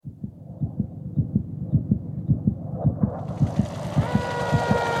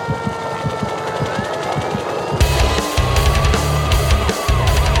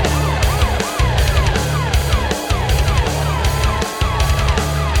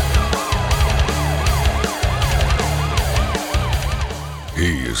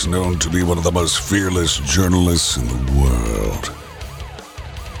is known to be one of the most fearless journalists in the world.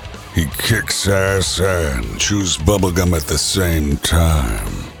 He kicks ass and chews bubblegum at the same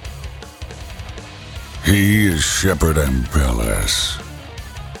time. He is Shepard Ambellis.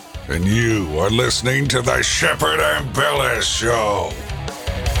 And you are listening to the Shepard Ambellis Show.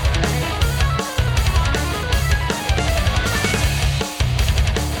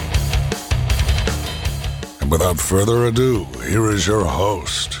 And without further ado, here is your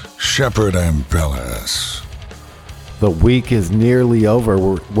host, Shepard Ambellis. The week is nearly over.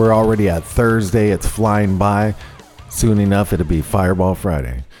 We're already at Thursday. It's flying by. Soon enough, it'll be Fireball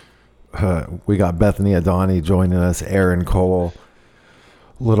Friday. We got Bethany Adani joining us, Aaron Cole.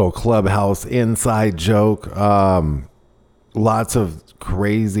 Little clubhouse inside joke. Lots of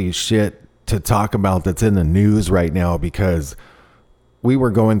crazy shit to talk about that's in the news right now, because we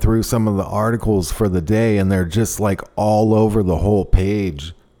were going through some of the articles for the day and they're just like all over the whole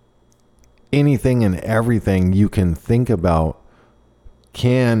page. Anything and everything you can think about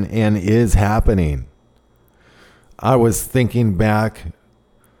can and is happening. I was thinking back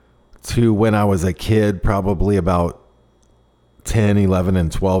to when I was a kid, probably about 10, 11,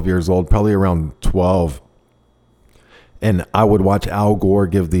 and 12 years old, probably around 12. And I would watch Al Gore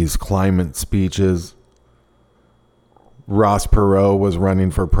give these climate speeches. Ross Perot was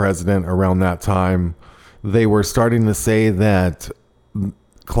running for president around that time. They were starting to say that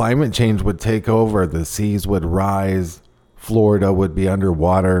climate change would take over. The seas would rise. Florida would be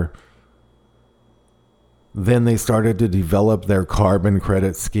underwater. Then they started to develop their carbon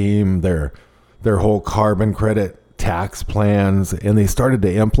credit scheme, their whole carbon credit tax plans, and they started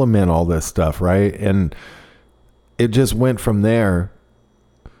to implement all this stuff, right? And it just went from there.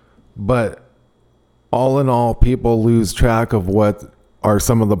 But all in all, people lose track of what are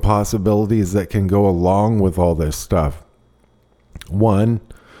some of the possibilities that can go along with all this stuff. One,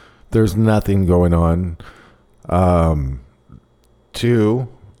 there's nothing going on. Two,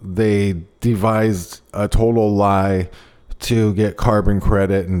 they devised a total lie to get carbon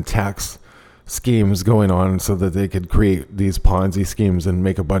credit and tax schemes going on so that they could create these Ponzi schemes and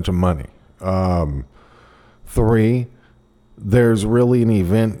make a bunch of money. Three, there's really an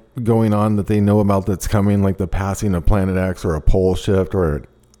event going on that they know about that's coming, like the passing of Planet X or a pole shift or an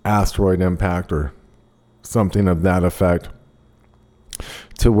asteroid impact or something of that effect,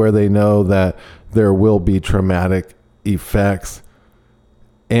 to where they know that there will be traumatic effects.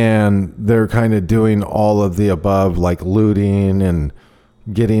 And they're kind of doing all of the above, like looting and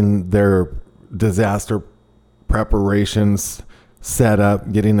getting their disaster preparations set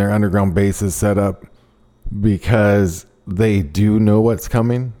up, getting their underground bases set up, because they do know what's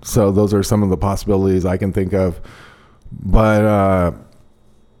coming. So those are some of the possibilities I can think of. But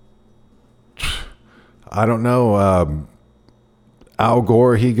I don't know. Al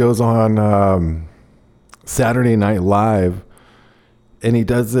Gore, he goes on Saturday Night Live, and he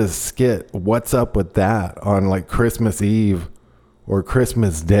does this skit, What's Up With That, on like Christmas Eve or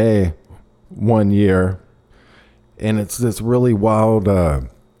Christmas Day one year. And it's this really wild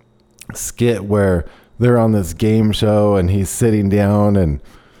skit where they're on this game show and he's sitting down and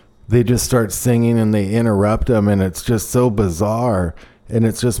they just start singing and they interrupt him, and it's just so bizarre. And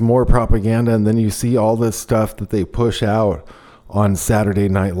it's just more propaganda. And then you see all this stuff that they push out on Saturday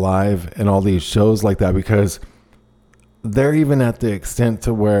Night Live and all these shows like that, because they're even at the extent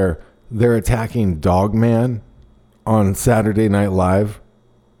to where they're attacking Dogman on Saturday Night Live,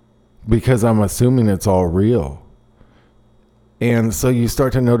 because I'm assuming it's all real. And so you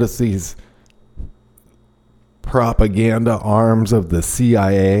start to notice these propaganda arms of the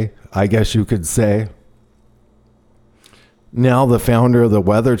CIA, I guess you could say. Now the founder of the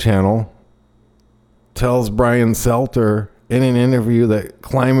Weather Channel tells Brian Selter in an interview that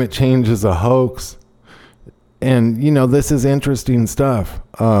climate change is a hoax. And, you know, this is interesting stuff.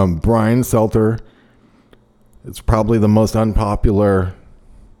 Brian Selter is probably the most unpopular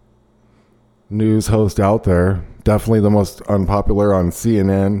news host out there. Definitely the most unpopular on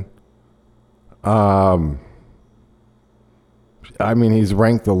CNN. I mean, he's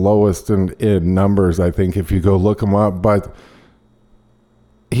ranked the lowest in numbers, I think, if you go look him up. But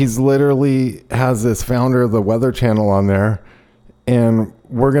he's literally has this founder of the Weather Channel on there. And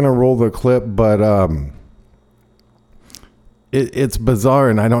we're going to roll the clip, but it's bizarre,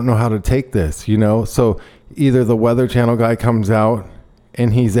 and I don't know how to take this, you know? So either the Weather Channel guy comes out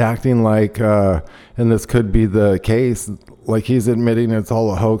and he's acting like, and this could be the case, like he's admitting it's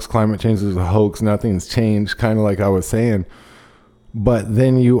all a hoax, climate change is a hoax, nothing's changed, kind of like I was saying. But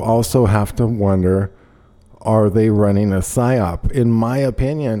then you also have to wonder, are they running a psyop? In my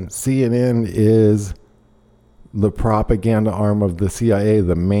opinion, CNN is the propaganda arm of the CIA,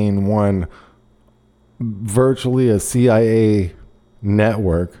 the main one, virtually a CIA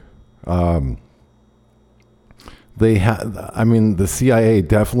network. The CIA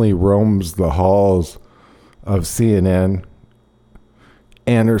definitely roams the halls of CNN.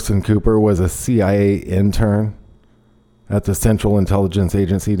 Anderson Cooper was a CIA intern at the Central Intelligence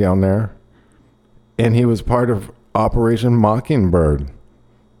Agency down there, and he was part of Operation Mockingbird.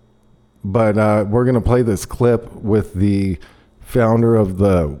 But we're going to play this clip with the founder of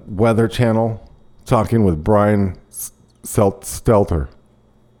the Weather Channel talking with Brian Stelter.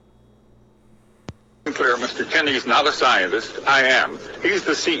 Clear, Mr. Kenny's not a scientist. I am. He's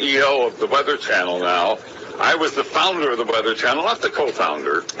the CEO of the Weather Channel now. I was the founder of the Weather Channel, not the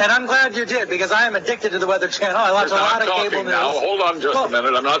co-founder. And I'm glad you did, because I am addicted to the Weather Channel. I watch a lot of cable news. Now, hold on just a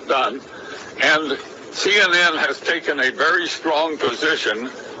minute. I'm not done. And CNN has taken a very strong position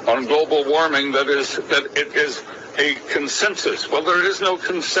on global warming that it is a consensus. Well, there is no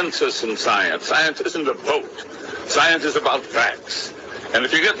consensus in science. Science isn't a vote. Science is about facts. And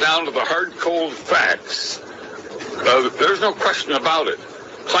if you get down to the hard, cold facts, there's no question about it.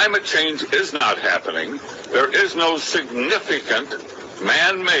 Climate change is not happening. There is no significant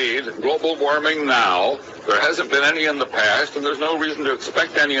man-made global warming now. There hasn't been any in the past, and there's no reason to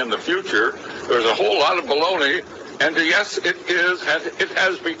expect any in the future. There's a whole lot of baloney, and yes, it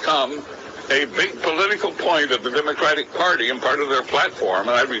has become a big political point of the Democratic Party and part of their platform,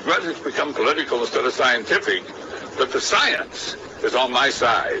 and I regret it's become political instead of scientific, but the science is on my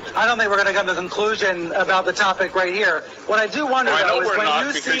side. I don't think we're going to come to a conclusion about the topic right here. What I do wonder, though, is when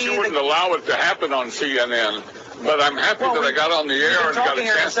you see... because you wouldn't allow it to happen on CNN. But I'm happy that I got on the air and got a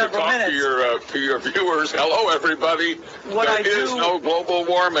chance to talk to your viewers. Hello, everybody. There is no global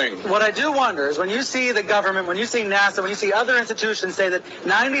warming. What I do wonder is when you see the government, when you see NASA, when you see other institutions say that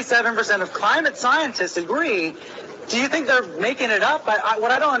 97% of climate scientists agree, do you think they're making it up?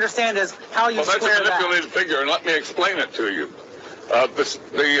 What I don't understand is how you square that. Well, that's a manipulated figure, and let me explain it to you.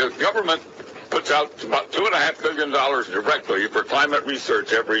 The government puts out about $2.5 billion directly for climate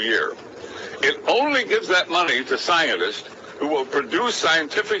research every year. It only gives that money to scientists who will produce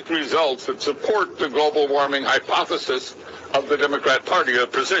scientific results that support the global warming hypothesis of the Democrat Party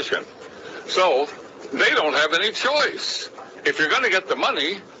position. So they don't have any choice. If you're going to get the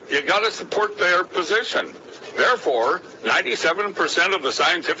money, you got to support their position. Therefore, 97% of the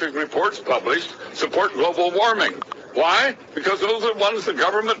scientific reports published support global warming. Why? Because those are the ones the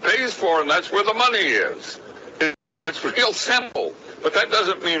government pays for, and that's where the money is. It's real simple. But that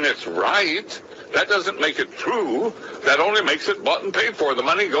doesn't mean it's right. That doesn't make it true. That only makes it bought and paid for. The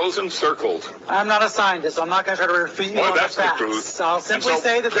money goes in circles. I'm not a scientist, so I'm not going to try to refute you on the facts. That's the truth. I'll simply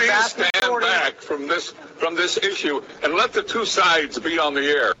say that the vast majority... Please stand back from this issue and let the two sides be on the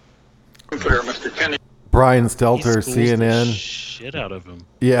air. Clear, Mr. Kenny. Brian Stelter, CNN. The shit out of him.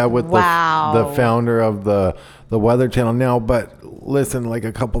 Yeah, with the founder of the Weather Channel. Now, but listen, like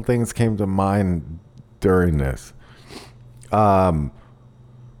a couple things came to mind during this.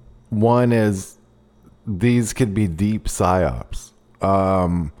 One is these could be deep psyops.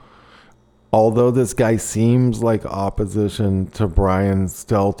 Although this guy seems like opposition to Brian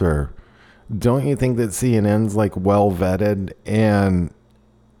Stelter, don't you think that CNN's like well vetted? And,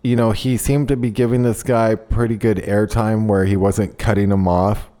 you know, he seemed to be giving this guy pretty good airtime where he wasn't cutting him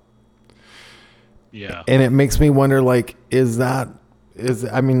off. Yeah. And it makes me wonder, like, this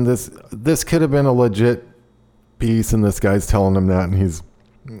could have been a legit piece, and this guy's telling him that, and he's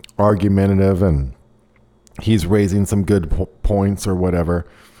argumentative and he's raising some good points or whatever.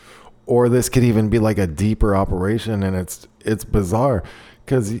 Or this could even be like a deeper operation, and it's bizarre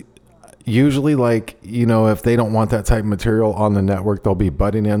because usually, like, you know, if they don't want that type of material on the network, they'll be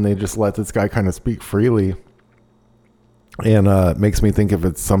butting in. They just let this guy kind of speak freely, and it makes me think if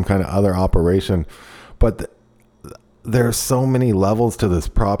it's some kind of other operation. But there's so many levels to this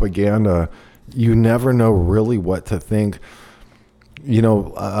propaganda. You never know really what to think. You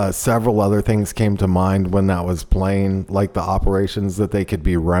know, several other things came to mind when that was playing, like the operations that they could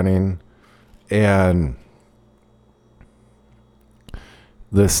be running. And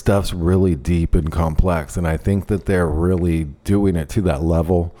this stuff's really deep and complex. And I think that they're really doing it to that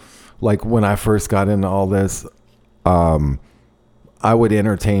level. Like when I first got into all this, I would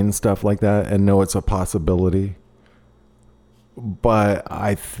entertain stuff like that and know it's a possibility. But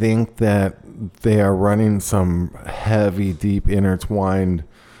I think that they are running some heavy, deep, intertwined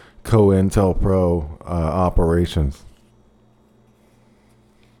COINTELPRO operations.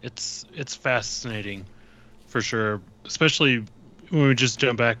 It's fascinating, for sure. Especially when we just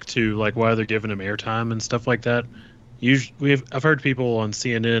jump back to like why they're giving him airtime and stuff like that. I've heard people on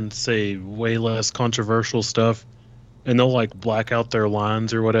CNN say way less controversial stuff, and they'll like black out their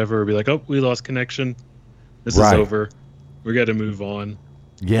lines or whatever, or be like, "Oh, we lost connection. This is Right. over. We got to move on."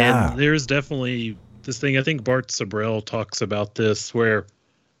 Yeah. And there's definitely this thing. I think Bart Sabrell talks about this, where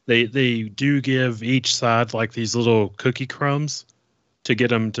they do give each side like these little cookie crumbs to get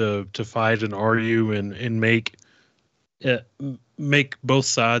them to fight and argue and make both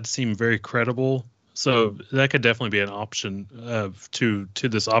sides seem very credible. So that could definitely be an option to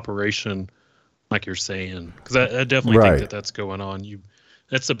this operation, like you're saying, because I definitely Right. think that's going on.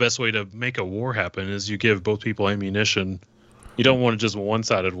 That's the best way to make a war happen is you give both people ammunition. You don't want just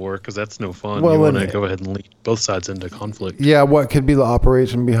one-sided war because that's no fun. Well, you want to and- go ahead and lead both sides into conflict. Yeah, what could be the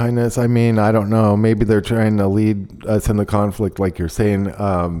operation behind this? I mean, I don't know. Maybe they're trying to lead us into conflict, like you're saying,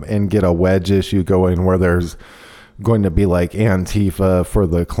 and get a wedge issue going where there's going to be like Antifa for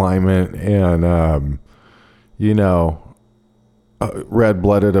the climate and,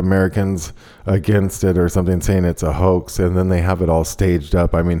 red-blooded Americans against it or something, saying it's a hoax, and then they have it all staged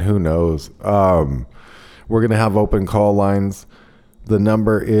up. I mean, who knows? We're going to have open call lines. The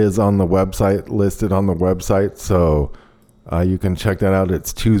number is on the website, listed on the website, so you can check that out.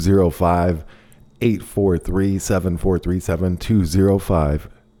 It's 205-843-7437,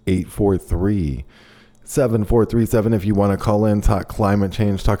 205-843-7437 if you want to call in, talk climate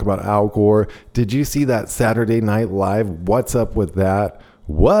change, talk about Al Gore. Did you see that Saturday Night Live? What's up with that?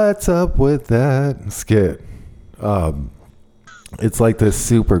 What's up with that skit? It's like this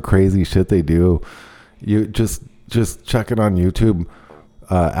super crazy shit they do. You just check it on YouTube.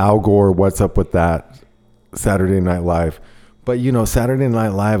 Al Gore, what's up with that? Saturday Night Live. But Saturday Night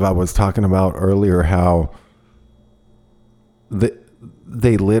Live, I was talking about earlier how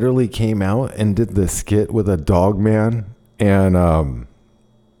they literally came out and did the skit with a dog man, and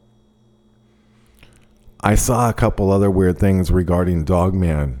I saw a couple other weird things regarding dog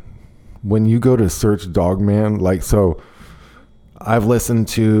man. When you go to search dog man, like, so I've listened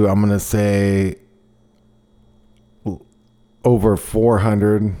to, I'm gonna say, over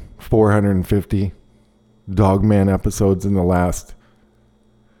 450 Dogman episodes in the last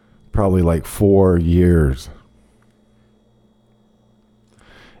probably like 4 years.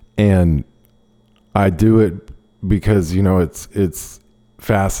 And I do it because, it's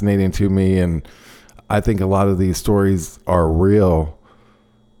fascinating to me, and I think a lot of these stories are real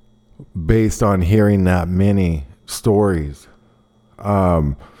based on hearing that many stories.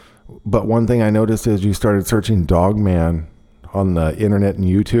 But one thing I noticed is you started searching Dogman on the internet and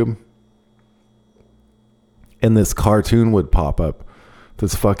YouTube, and this cartoon would pop up.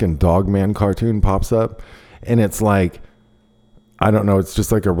 This fucking Dogman cartoon pops up, and it's like, I don't know, it's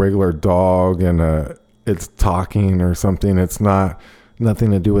just like a regular dog, and it's talking or something. It's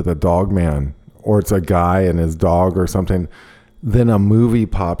nothing to do with a Dogman, or it's a guy and his dog or something. Then a movie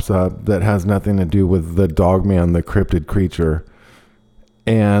pops up that has nothing to do with the Dogman, the cryptid creature.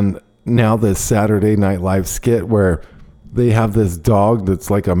 And now this Saturday Night Live skit where they have this dog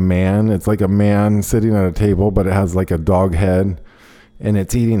that's like a man. It's like a man sitting at a table, but it has like a dog head, and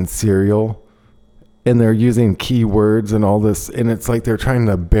it's eating cereal, and they're using keywords and all this. And it's like they're trying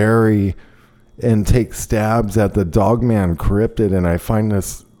to bury and take stabs at the Dogman cryptid. And I find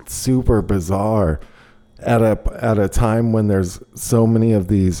this super bizarre at a time when there's so many of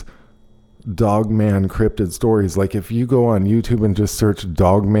these Dogman cryptid stories. Like if you go on YouTube and just search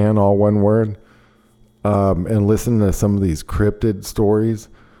Dogman, all one word, and listen to some of these cryptid stories,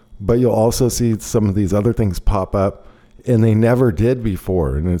 but you'll also see some of these other things pop up, and they never did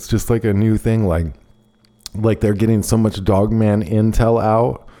before. And it's just like a new thing. Like they're getting so much Dogman intel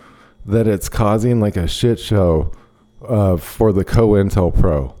out that it's causing like a shit show for the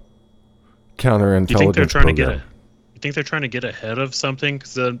COINTELPRO counterintelligence You think they're trying program. to get You think they're trying to get ahead of something?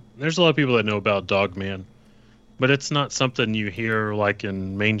 Because there's a lot of people that know about Dogman, but it's not something you hear like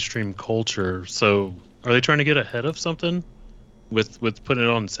in mainstream culture. So are they trying to get ahead of something with putting it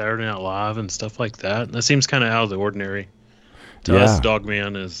on Saturday Night Live and stuff like that? That seems kind of out of the ordinary. To us,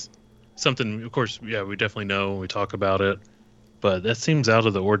 Dogman is something, of course, yeah, we definitely know, we talk about it, but that seems out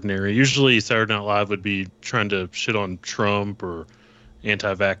of the ordinary. Usually Saturday Night Live would be trying to shit on Trump or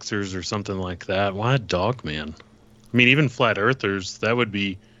anti-vaxxers or something like that. Why Dogman? I mean, even flat earthers, that would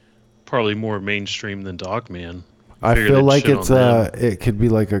be probably more mainstream than Dogman. I feel like it could be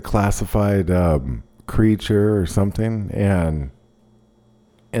like a classified creature or something, and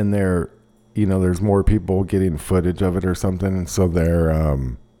they're, there's more people getting footage of it or something, so they're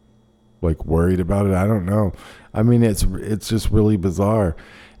like worried about it. I don't know. I mean, it's just really bizarre,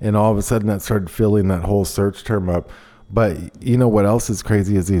 and all of a sudden that started filling that whole search term up. But you know what else is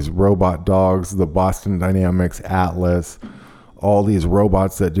crazy is these robot dogs, the Boston Dynamics, Atlas, all these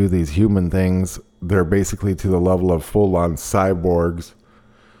robots that do these human things. They're basically to the level of full-on cyborgs.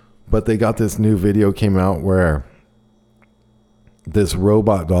 But they got this new video came out where this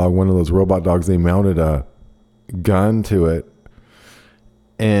robot dog, one of those robot dogs, they mounted a gun to it.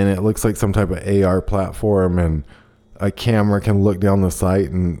 And it looks like some type of AR platform, and a camera can look down the sight,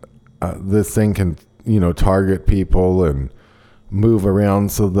 and this thing can, target people and move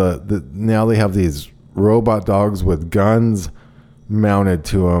around. So now they have these robot dogs with guns mounted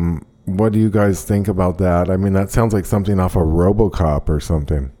to them. What do you guys think about that? I mean, that sounds like something off of RoboCop or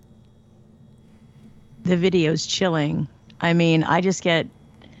something. The video's chilling. I mean, I just get,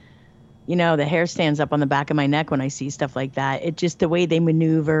 the hair stands up on the back of my neck when I see stuff like that. It just, the way they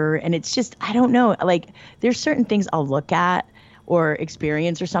maneuver, and it's just, I don't know. Like, there's certain things I'll look at or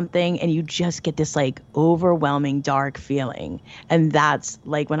experience or something, and you just get this like overwhelming dark feeling. And that's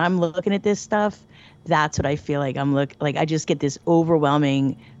like, when I'm looking at this stuff, that's what I feel like. I just get this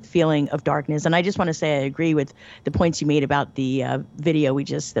overwhelming feeling of darkness. And I just want to say I agree with the points you made about the video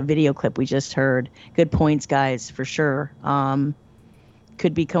clip we just heard. Good points, guys, for sure.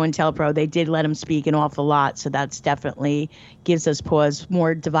 Could be COINTELPRO. They did let him speak an awful lot, so that's definitely gives us pause.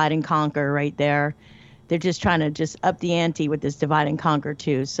 More divide and conquer right there. They're just trying to just up the ante with this divide and conquer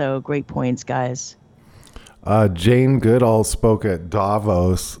too. So great points, guys. Jane Goodall spoke at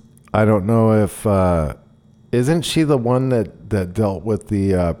Davos. I don't know if isn't she the one that dealt with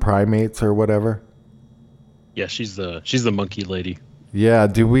the primates or whatever? Yeah, she's the monkey lady. Yeah.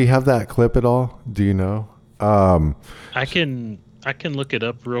 Do we have that clip at all? Do you know? I can look it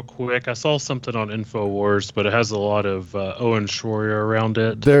up real quick. I saw something on InfoWars, but it has a lot of Owen Schroyer around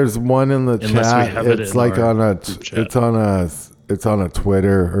it. There's one in the chat. It's like it's on a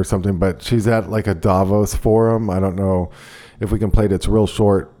Twitter or something, but she's at like a Davos forum. I don't know if we can play it. It's real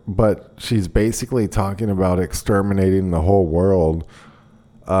short, but she's basically talking about exterminating the whole world.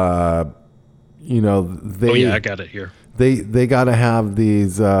 I got it here. They got to have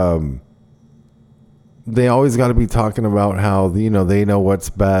these. They always got to be talking about how they know what's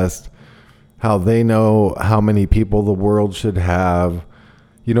best, how they know how many people the world should have,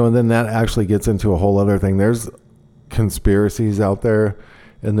 and then that actually gets into a whole other thing. There's conspiracies out there,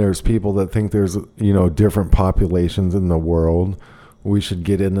 and there's people that think there's different populations in the world. We should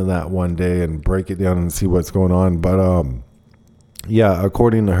get into that one day and break it down and see what's going on. But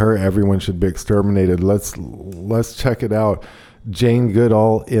according to her, everyone should be exterminated. Let's check it out. Jane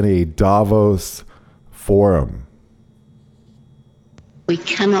Goodall in a Davos forum. We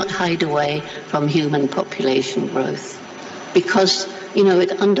cannot hide away from human population growth because,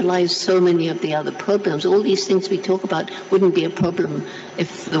 it underlies so many of the other problems. All these things we talk about wouldn't be a problem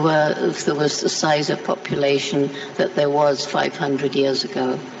if there was the size of population that there was 500 years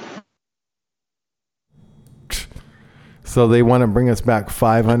ago. So they want to bring us back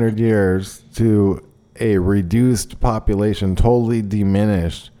 500 years to a reduced population, totally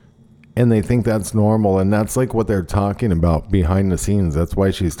diminished. And they think that's normal. And that's like what they're talking about behind the scenes. That's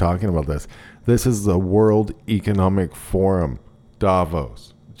why she's talking about this. This is the World Economic Forum,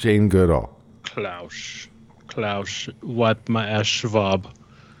 Davos. Jane Goodall. Klaus, wipe my ass, Schwab.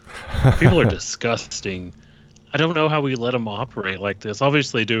 People are disgusting. I don't know how we let them operate like this.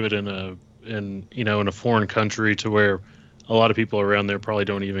 Obviously do it in a foreign country to where a lot of people around there probably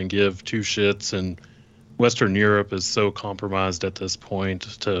don't even give two shits, and Western Europe is so compromised at this point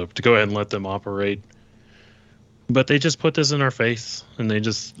to go ahead and let them operate. But they just put this in our face, and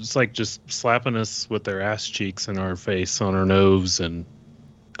it's like just slapping us with their ass cheeks in our face, on our nose, and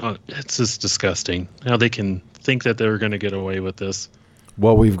it's just disgusting how they can think that they're going to get away with this.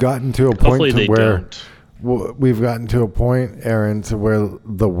 Well, we've gotten to a point we've gotten to a point, Aaron, to where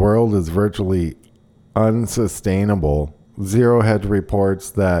the world is virtually unsustainable. Zero Hedge reports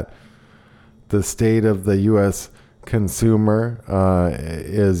that the state of the U.S. consumer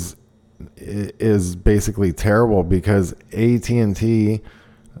is basically terrible because AT&T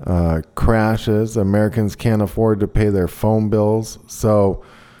crashes. Americans can't afford to pay their phone bills. So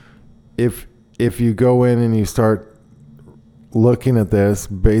if you go in and you start looking at this,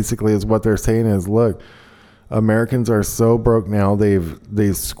 basically is what they're saying is, look, Americans are so broke now. They've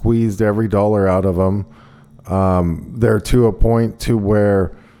squeezed every dollar out of them. They're to a point to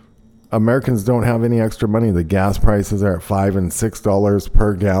where Americans don't have any extra money. The gas prices are at $5 and $6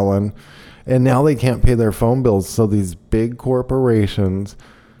 per gallon, and now they can't pay their phone bills. So these big corporations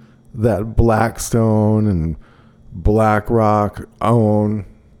that Blackstone and BlackRock own,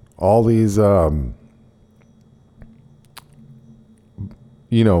 all these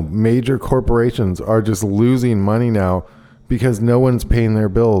major corporations are just losing money now because no one's paying their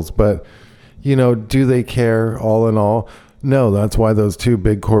bills. But, do they care all in all? No, that's why those two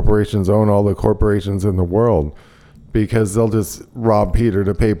big corporations own all the corporations in the world, because they'll just rob Peter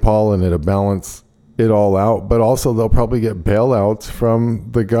to pay Paul and it'll balance it all out. But also they'll probably get bailouts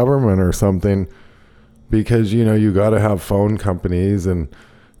from the government or something, because, you got to have phone companies and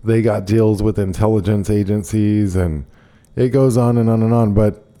they got deals with intelligence agencies, and it goes on and on and on.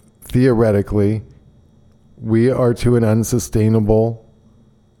 But theoretically, we are to an unsustainable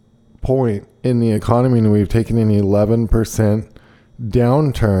point in the economy, and we've taken an 11%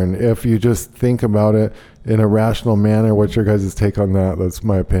 downturn. If you just think about it in a rational manner, what's your guys' take on that? That's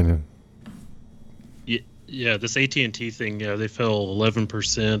my opinion. Yeah, this AT&T thing, they fell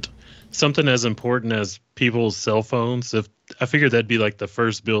 11%. Something as important as people's cell phones. If I figured that'd be like the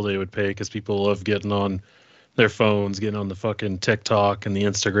first bill they would pay, because people love getting on their phones, getting on the fucking TikTok and the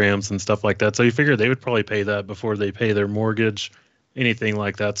Instagrams and stuff like that. So you figure they would probably pay that before they pay their mortgage, anything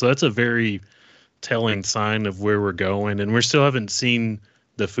like that. So that's a very telling sign of where we're going. And we still haven't seen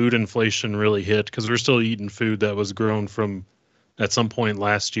the food inflation really hit, because we're still eating food that was grown from at some point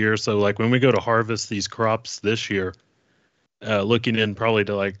last year. So like when we go to harvest these crops this year, looking in probably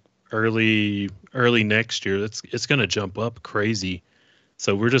to like early next year, it's going to jump up crazy.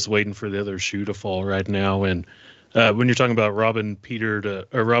 So we're just waiting for the other shoe to fall right now. And when you're talking about robbing Peter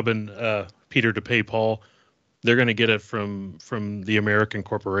to pay Paul, they're going to get it from the American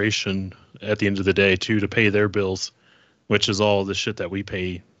corporation at the end of the day too, to pay their bills, which is all the shit that we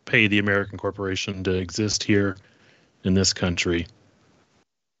pay the American corporation to exist here in this country.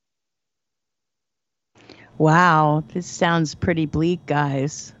 Wow, this sounds pretty bleak,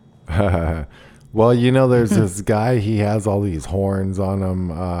 guys. Well, there's this guy, he has all these horns on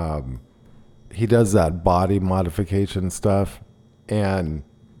him. He does that body modification stuff, and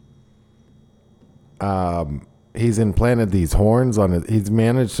he's implanted these horns on it. He's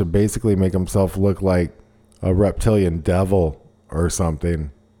managed to basically make himself look like a reptilian devil or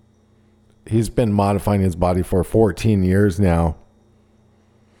something. He's been modifying his body for 14 years now.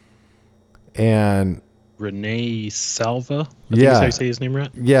 And Renee Salva. I think that's how you say his name, right?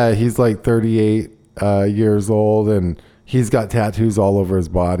 Yeah, he's like 38 years old, and he's got tattoos all over his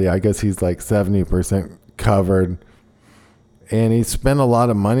body. I guess he's like 70% covered. And he spent a lot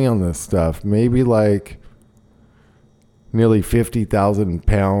of money on this stuff, maybe like nearly 50,000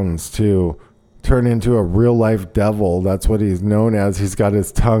 pounds to turn into a real life devil. That's what he's known as. He's got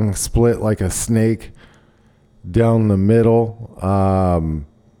his tongue split like a snake down the middle.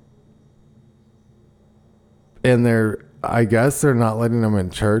 And I guess they're not letting him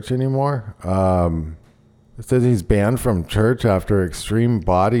in church anymore. It says he's banned from church after extreme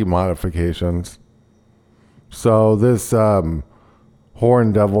body modifications. So this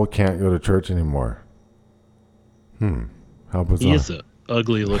horn devil can't go to church anymore. How bizarre. He is an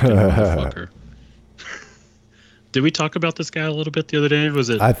ugly looking motherfucker. Did we talk about this guy a little bit the other day? Was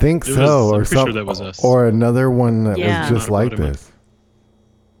it? I think so, I'm pretty sure that was us. Or another one that was just like this.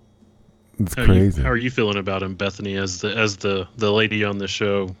 It's crazy. How are you feeling about him, Bethany, as the lady on the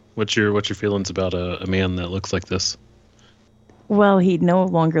show? What's your feelings about a man that looks like this? Well, he no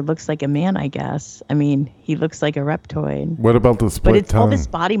longer looks like a man, I guess. I mean, he looks like a reptoid. What about the split tongue? But it's all this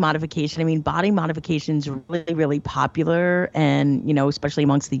body modification. I mean, body modification is really, really popular, and, especially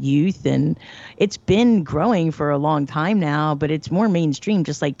amongst the youth. And it's been growing for a long time now, but it's more mainstream,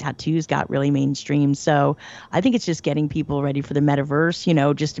 just like tattoos got really mainstream. So I think it's just getting people ready for the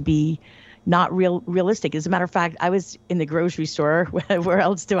metaverse, just to be not realistic. As a matter of fact, I was in the grocery store. Where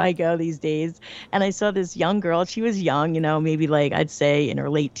else do I go these days? And I saw this young girl. She was young, maybe like I'd say in her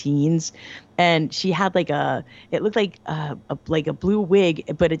late teens, and she had it looked like a blue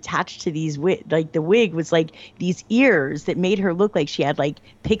wig, but attached to these the wig was like these ears that made her look like she had like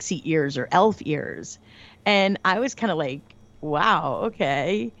pixie ears or elf ears, and I was kind of like, wow,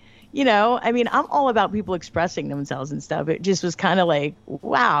 okay. I mean, I'm all about people expressing themselves and stuff. It just was kind of like,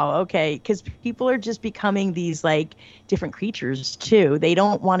 wow, okay. Because people are just becoming these like different creatures too. They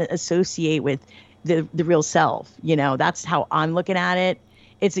don't want to associate with the real self. That's how I'm looking at it.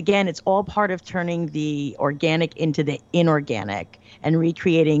 It's all part of turning the organic into the inorganic and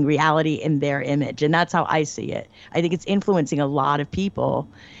recreating reality in their image. And that's how I see it. I think it's influencing a lot of people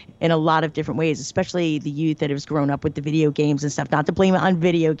in a lot of different ways, especially the youth that has grown up with the video games and stuff. Not to blame it on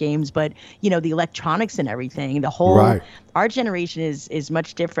video games, but the electronics and everything. The whole right. Our generation is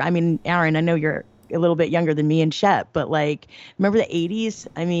much different. I mean, Aaron, I know you're a little bit younger than me and Shep, but like, remember the 80s?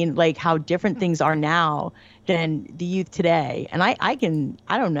 I mean, like how different things are now than the youth today. And I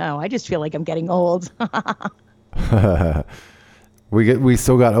don't know. I just feel like I'm getting old. We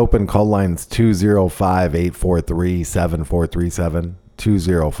still got open call lines 205-843-7437.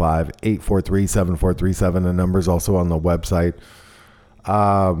 205-843-7437. The number's also on the website.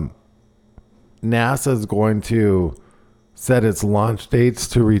 NASA is going to set its launch dates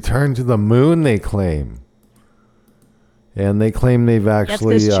to return to the moon, they claim. And they claim they've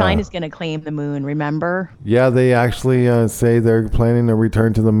actually... That's because China's going to claim the moon, remember? Yeah, they actually say they're planning to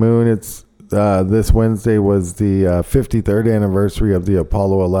return to the moon. It's this Wednesday was the 53rd anniversary of the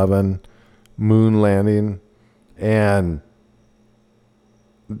Apollo 11 moon landing. And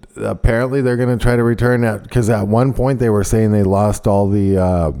apparently they're going to try to return that, because at one point they were saying they lost all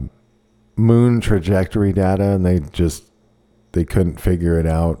the moon trajectory data, and they couldn't figure it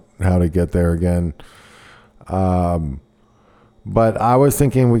out how to get there again. But I was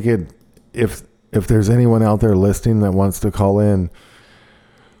thinking we could, if there's anyone out there listening that wants to call in,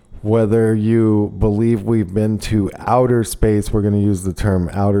 whether you believe we've been to outer space, we're going to use the term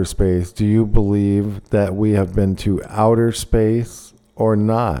outer space. Do you believe that we have been to outer space or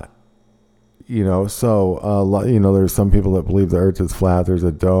not? So there's some people that believe the Earth is flat. There's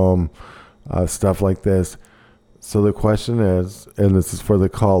a dome, stuff like this. So the question is, and this is for the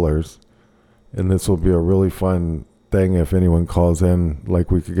callers, and this will be a really fun thing if anyone calls in, like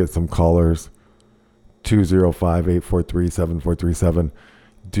we could get some callers, 205-843-7437.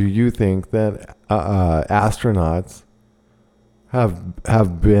 Do you think that astronauts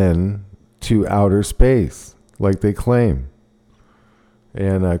have been to outer space like they claim?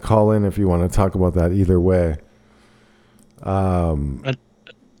 And call in if you want to talk about that either way. I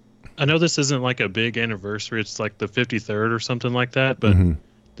know this isn't like a big anniversary. It's like the 53rd or something like that. But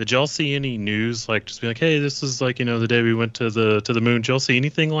did y'all see any news, like just be like, hey, this is like, the day we went to the moon? Did y'all see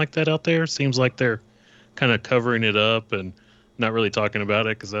anything like that out there? Seems like they're kind of covering it up and not really talking about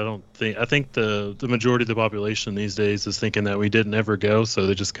it, because I think the majority of the population these days is thinking that we didn't ever go, so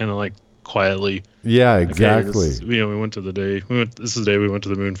they just kind of like quietly. Yeah, exactly. Like, hey, we went to the day. This is the day we went to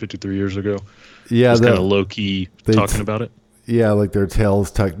the moon 53 years ago. Yeah, just kind of low key talking about it. Yeah, like their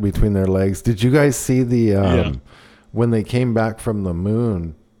tails tucked between their legs. Did you guys see the when they came back from the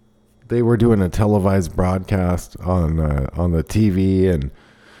moon? They were doing a televised broadcast on the TV, and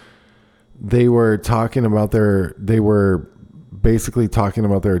they were talking about basically talking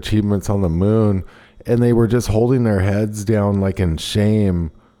about their achievements on the moon, and they were just holding their heads down like in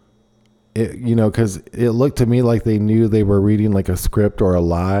shame. Because it looked to me like they knew they were reading like a script or a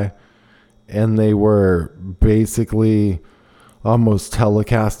lie, and they were basically almost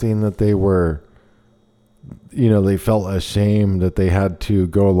telecasting that they were, they felt ashamed that they had to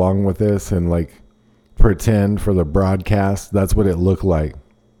go along with this and like pretend for the broadcast. That's what it looked like.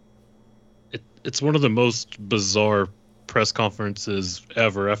 It's one of the most bizarre press conferences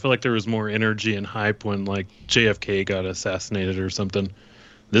ever. I feel like there was more energy and hype when like JFK got assassinated or something.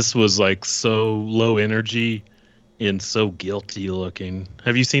 This was like so low energy and so guilty looking.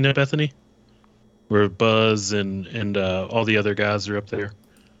 Have you seen it, Bethany? Where Buzz and all the other guys are up there.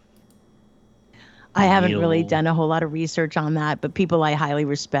 I haven't really done a whole lot of research on that, but people I highly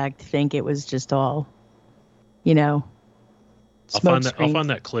respect think it was just all, I'll find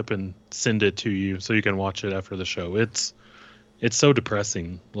that clip and send it to you so you can watch it after the show. It's so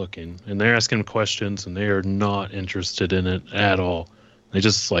depressing looking, and they're asking questions and they are not interested in it at all. They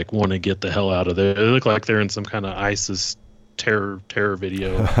just like want to get the hell out of there. They look like they're in some kind of ISIS terror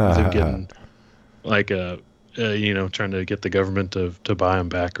video. They're getting like trying to get the government to buy them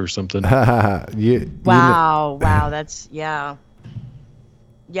back or something. Wow, that's yeah,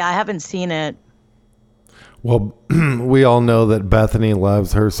 I haven't seen it. Well, we all know that Bethany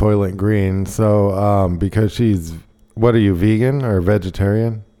loves her Soylent Green. So because she's, what are you, vegan or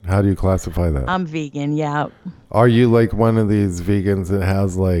vegetarian? How do you classify that? I'm vegan, yeah. Are you like one of these vegans that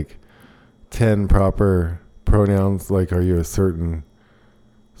has like 10 proper pronouns? Like, are you a certain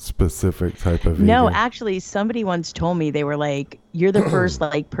specific type of vegan? No, actually, somebody once told me, they were like, you're the first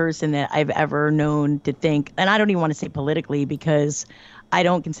like person that I've ever known to think, and I don't even want to say politically, because I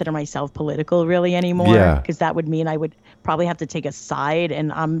don't consider myself political really anymore. Yeah. Because that would mean I would probably have to take a side,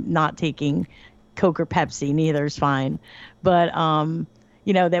 and I'm not taking Coke or Pepsi. Neither is fine. But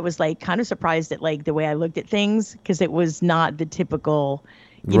that was like kind of surprised at like the way I looked at things, because it was not the typical,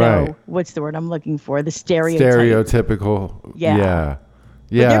 what's the word I'm looking for? The stereotypical. Yeah.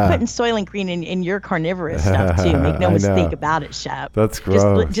 But they're putting Soylent Green in your carnivorous stuff too. Make no mistake about it, Shep. That's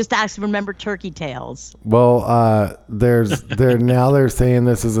gross. Just remember turkey tails. Well, they're saying,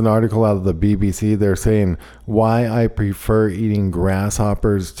 this is an article out of the BBC. They're saying why I prefer eating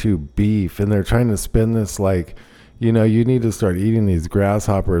grasshoppers to beef, and they're trying to spin this like, you need to start eating these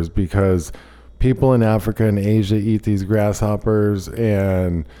grasshoppers because people in Africa and Asia eat these grasshoppers,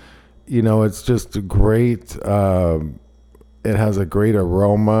 and it's just great. It has a great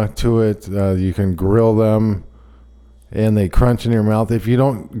aroma to it. You can grill them, and they crunch in your mouth. If you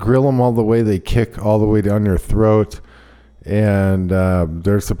don't grill them all the way, they kick all the way down your throat, and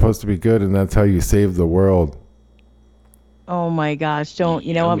they're supposed to be good, and that's how you save the world. Oh my gosh, don't,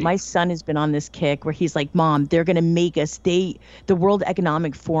 you know what? My son has been on this kick where he's like, Mom, they're going to make us, the World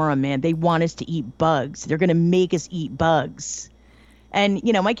Economic Forum, man, they want us to eat bugs. They're going to make us eat bugs. And,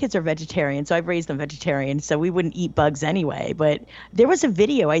 my kids are vegetarian, so I've raised them vegetarian, so we wouldn't eat bugs anyway. But there was a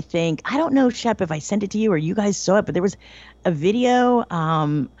video, I think, I don't know, Shep, if I sent it to you or you guys saw it, but there was a video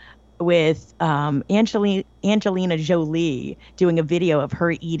with Angelina Jolie doing a video of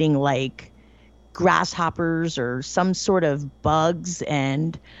her eating like grasshoppers or some sort of bugs,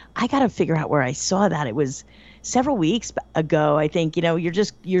 and I got to figure out where I saw that. It was several weeks ago, I think. You're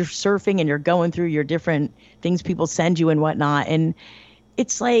surfing and you're going through your different things people send you and whatnot, and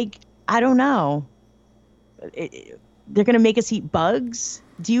it's like, I don't know, they're gonna make us eat bugs.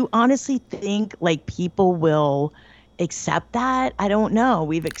 Do you honestly think like people will accept that? I don't know.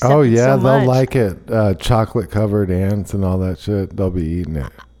 We've accepted oh yeah, so they'll much. like it. Chocolate covered ants and all that shit, they'll be eating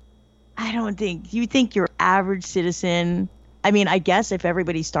it. I don't think. You think your average citizen, I mean, I guess if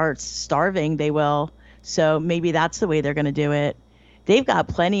everybody starts starving, they will. So maybe that's the way they're going to do it. They've got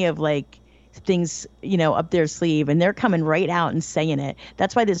plenty of like things, up their sleeve, and they're coming right out and saying it.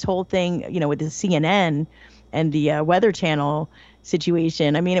 That's why this whole thing, with the CNN and the Weather Channel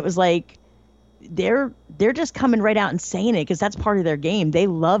situation, I mean, it was like they're just coming right out and saying it because that's part of their game. They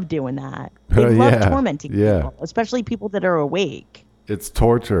love doing that. They love tormenting people, especially people that are awake. It's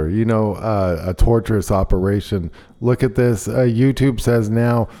torture, a torturous operation. Look at this. YouTube says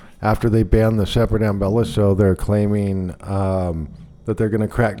now, after they banned the Shepard and Bella show, they're claiming that they're going to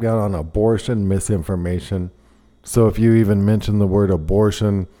crack down on abortion misinformation. So if you even mention the word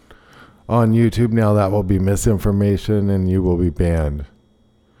abortion on YouTube now, that will be misinformation and you will be banned.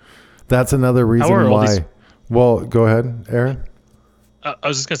 That's another reason why. Well, go ahead, Aaron. I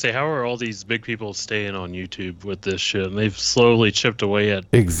was just going to say, how are all these big people staying on YouTube with this shit? And they've slowly chipped away at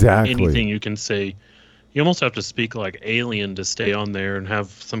anything you can say. You almost have to speak like alien to stay on there and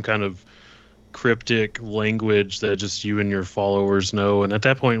have some kind of cryptic language that just you and your followers know. And at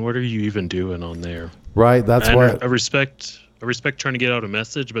that point, what are you even doing on there? Right. That's why I respect trying to get out a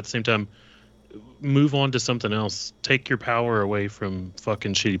message, but at the same time, move on to something else. Take your power away from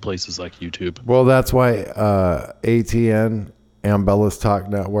fucking shitty places like YouTube. Well, that's why ATN, Ambella's Talk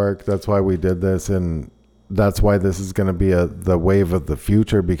Network, that's why we did this, and that's why this is going to be the wave of the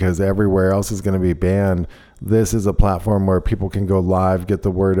future, because everywhere else is going to be banned. This is a platform where people can go live, get the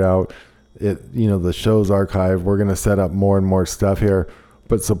word out. The show's archived. We're going to set up more and more stuff here,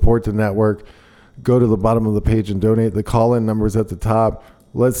 but support the network. Go to the bottom of the page and donate. The call-in number's at the top.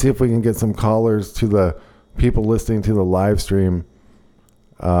 Let's see if we can get some callers to the people listening to the live stream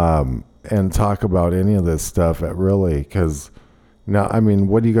and talk about any of this stuff because now, I mean,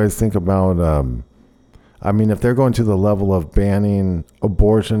 what do you guys think about, if they're going to the level of banning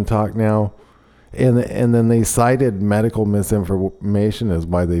abortion talk now, and then they cited medical misinformation as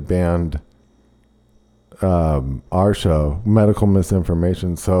why they banned our show, medical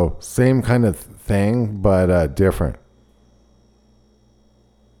misinformation. So same kind of thing, but different.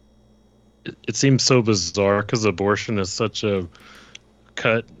 It seems so bizarre because abortion is such a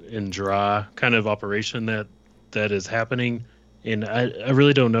cut and dry kind of operation that is happening. And I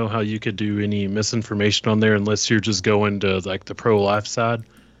really don't know how you could do any misinformation on there unless you're just going to like the pro-life side.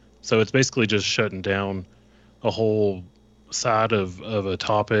 So it's basically just shutting down a whole side of a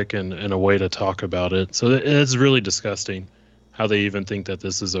topic and a way to talk about it. So it's really disgusting how they even think that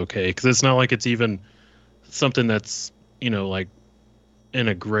this is okay. Because it's not like it's even something that's, like in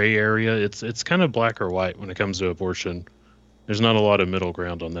a gray area. It's kind of black or white when it comes to abortion. There's not a lot of middle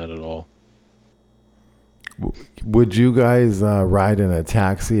ground on that at all. Would you guys ride in a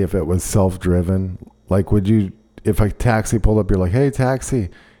taxi if it was self-driven? Like, would you, if a taxi pulled up, you're like, hey, taxi,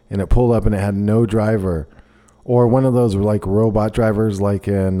 and it pulled up and it had no driver, or one of those like robot drivers like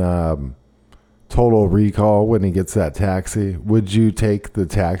in Total Recall when he gets that taxi, would you take the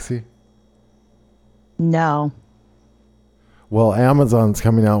taxi? No. Well, Amazon's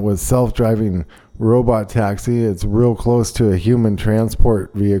coming out with self-driving robot taxi. It's real close to a human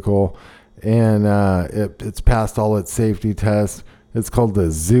transport vehicle, and it's passed all its safety tests. It's called the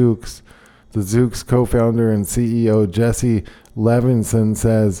Zoox. The Zoox co-founder and CEO Jesse Levinson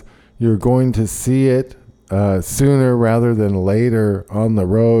says you're going to see it sooner rather than later on the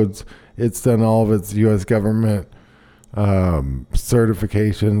roads. It's done all of its U.S. government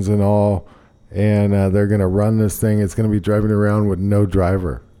certifications and all, and they're going to run this thing. It's going to be driving around with no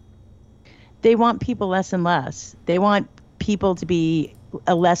driver. They want people less and less. They want people to be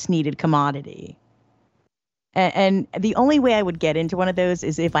a less needed commodity. And the only way I would get into one of those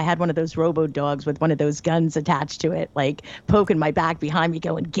is if I had one of those robo dogs with one of those guns attached to it, like poking my back behind me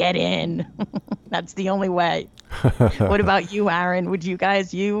going, get in. That's the only way. What about you, Aaron? Would you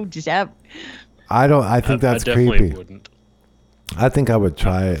guys, Jeff? I think that's I definitely creepy. Wouldn't. I think I would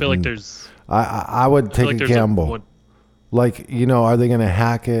try it. I feel like there's... I would take a gamble. Like, are they going to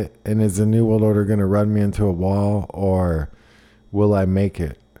hack it? And is the New World Order going to run me into a wall? Or will I make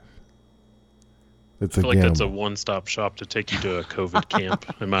it? It's I feel like that's a one-stop shop to take you to a COVID camp,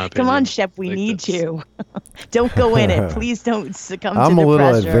 in my opinion. Come on, Shep, we need you. Don't go in it. Please don't succumb to the pressure. I'm a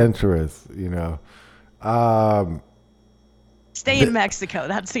little adventurous, Stay in Mexico.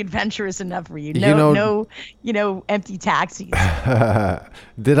 That's adventurous enough for you. No, empty taxis.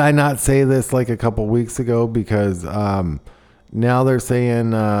 Did I not say this like a couple weeks ago? Because now they're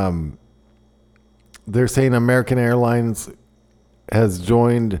saying American Airlines has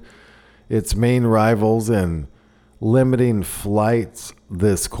joined its main rivals in limiting flights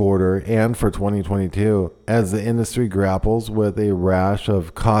this quarter and for 2022 as the industry grapples with a rash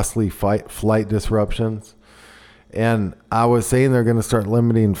of costly flight disruptions. And I was saying they're going to start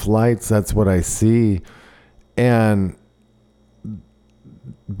limiting flights. That's what I see. And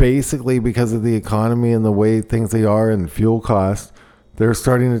basically because of the economy and the way things they are and fuel costs, they're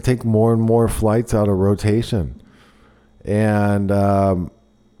starting to take more and more flights out of rotation. And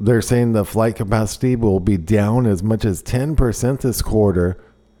they're saying the flight capacity will be down as much as 10% this quarter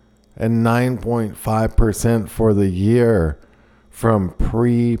and 9.5% for the year from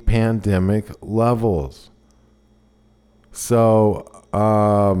pre-pandemic levels. So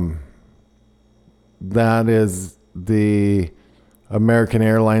that is the American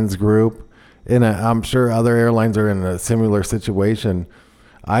Airlines group. And I'm sure other airlines are in a similar situation.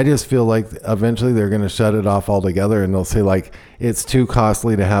 I just feel like eventually they're going to shut it off altogether and they'll say like it's too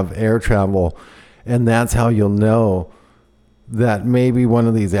costly to have air travel. And that's how you'll know that maybe one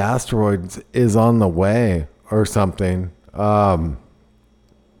of these asteroids is on the way or something.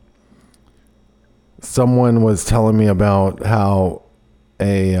 Someone was telling me about how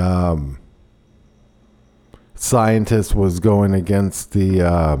a scientist was going against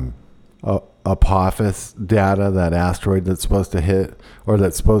the Apophis data, that asteroid that's supposed to hit or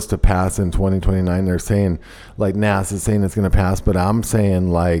that's supposed to pass in 2029. They're saying like NASA's saying it's going to pass, but I'm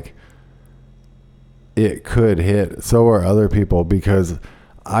saying like it could hit. So are other people, because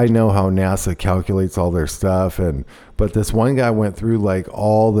I know how NASA calculates all their stuff. But this one guy went through like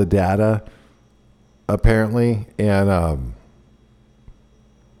all the data apparently, and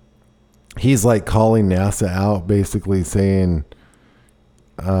he's like calling NASA out, basically saying,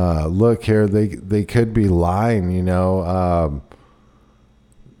 look here, they could be lying,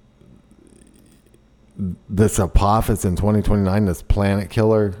 this Apophis in 2029, this planet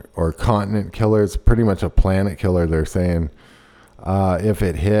killer or continent killer, it's pretty much a planet killer, they're saying. If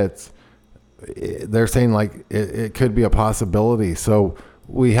it hits, they're saying like it could be a possibility. So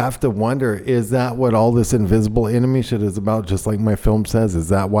we have to wonder, is that what all this invisible enemy shit is about? Just like my film says, is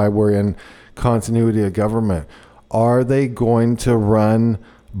that why we're in continuity of government? Are they going to run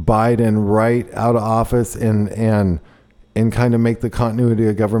Biden right out of office and kind of make the continuity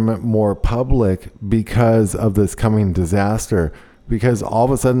of government more public because of this coming disaster? Because all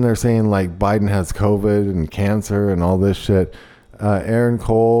of a sudden they're saying like Biden has COVID and cancer and all this shit. Aaron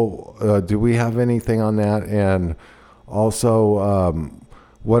Cole, do we have anything on that? And also,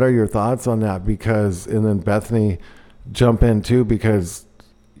 what are your thoughts on that? Because, and then Bethany, jump in too, because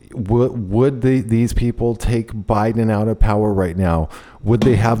would these people take Biden out of power right now? Would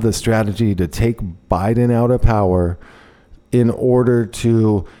they have the strategy to take Biden out of power in order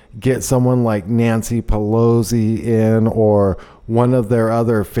to get someone like Nancy Pelosi in, or one of their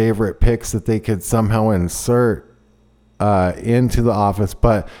other favorite picks that they could somehow insert into the office?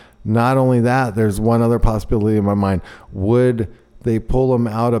 But not only that, there's one other possibility in my mind. Would they pull them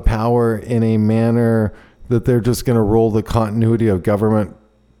out of power in a manner that they're just going to roll the continuity of government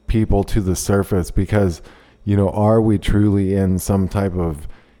people to the surface? Because, are we truly in some type of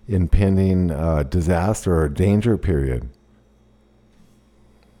impending disaster or danger period?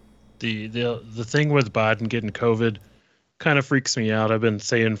 The thing with Biden getting COVID kind of freaks me out. I've been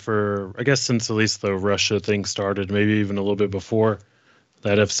saying for, I guess, since at least the Russia thing started, maybe even a little bit before,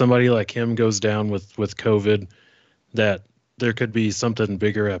 that if somebody like him goes down with COVID, that there could be something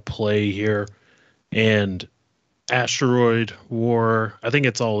bigger at play here. And asteroid war, I think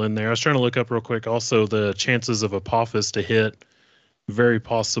it's all in there. I was trying to look up real quick also the chances of Apophis to hit very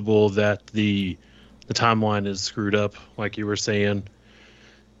possible that the timeline is screwed up, like you were saying.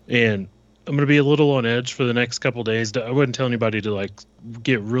 And I'm going to be a little on edge for the next couple days. I wouldn't tell anybody to like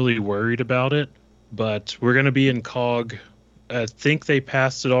get really worried about it, but we're going to be in COG. I think they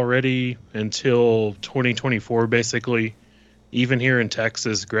passed it already until 2024, basically. Even here in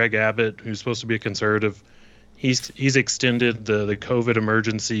Texas, Greg Abbott, who's supposed to be a conservative, he's extended the COVID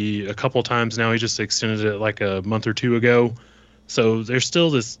emergency a couple times now. He just extended it like a month or two ago. So there's still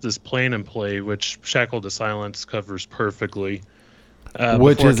this plan in play, which Shackled to Silence covers perfectly.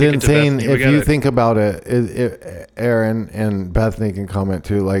 Which is insane Bethany, if you think about it. Aaron and Bethany can comment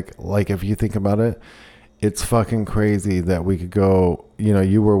too. Like if you think about it, it's fucking crazy that we could go. You know,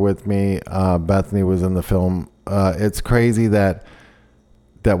 you were with me. Bethany was in the film. It's crazy that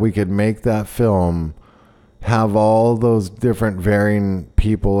we could make that film, have all those different varying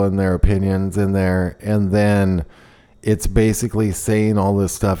people and their opinions in there, and then it's basically saying all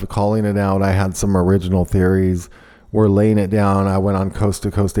this stuff, calling it out. I had some original theories. We're laying it down. I went on Coast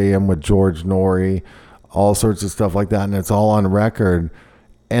to Coast AM with George Norrie, all sorts of stuff like that, and it's all on record.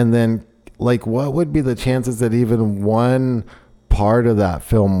 And then, like, what would be the chances that even one part of that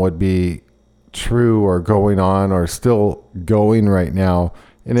film would be true or going on or still going right now?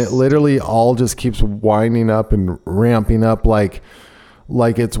 And it literally all just keeps winding up and ramping up like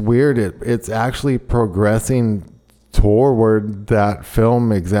it's weird. It's actually progressing toward that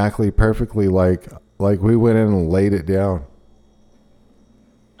film exactly perfectly, like we went in and laid it down.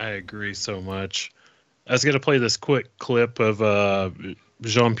 I agree so much. I was going to play this quick clip of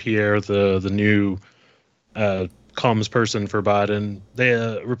Jean-Pierre, the new comms person for Biden.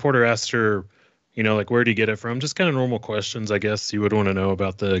 The reporter asked her, you know, like, where do you get it from? Just kind of normal questions, I guess you would want to know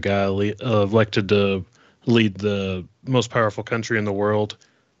about the guy elected to lead the most powerful country in the world.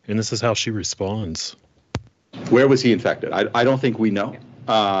 And this is how she responds. Where was he infected? I don't think we know.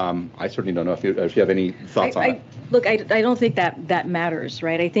 I certainly don't know if you have any thoughts on it. Look, I don't think that matters,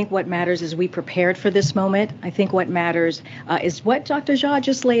 right? I think what matters is we prepared for this moment. I think what matters is what Dr. Jha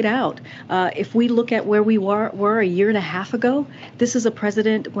just laid out. If we look at where we were a year and a half ago, this is a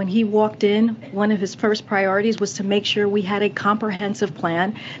president, when he walked in, one of his first priorities was to make sure we had a comprehensive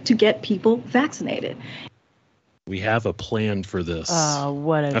plan to get people vaccinated. We have a plan for this. Oh,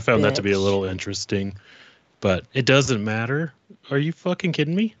 what a I found bitch. that to be a little interesting, but it doesn't matter. Are you fucking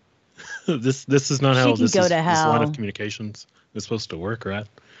kidding me? This is not how this line of communications is supposed to work, right?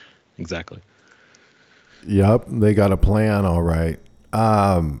 Exactly. Yep, they got a plan, all right.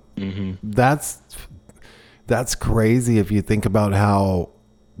 That's crazy if you think about how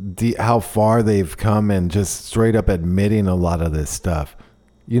far they've come and just straight up admitting a lot of this stuff.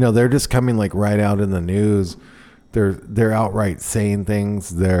 You know, they're just coming like right out in the news. They're outright saying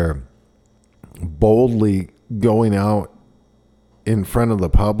things. They're boldly going out in front of the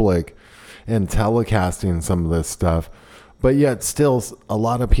public and telecasting some of this stuff, but yet still a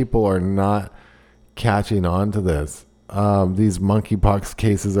lot of people are not catching on to this. These monkeypox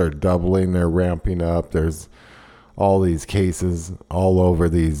cases are doubling, they're ramping up. There's all these cases all over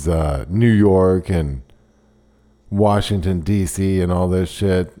these New York and Washington DC and all this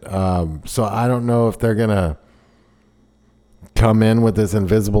shit. So I don't know if they're gonna come in with this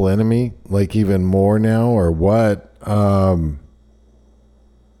invisible enemy like even more now or what.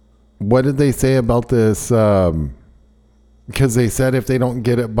 What did they say about this? Because they said if they don't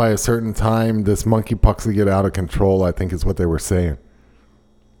get it by a certain time, this monkeypox will get out of control, I think is what they were saying.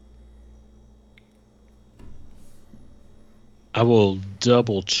 I will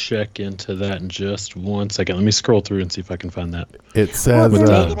double check into that in just 1 second. Let me scroll through and see if I can find that. It says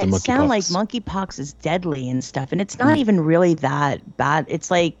they're making it sound like monkeypox is deadly and stuff, and it's not even really that bad.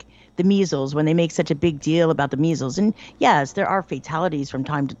 It's like the measles, when they make such a big deal about the measles. And yes, there are fatalities from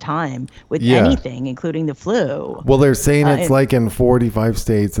time to time with anything, including the flu. Well, they're saying it's like in 45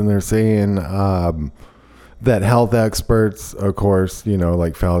 states, and they're saying that health experts, of course, you know,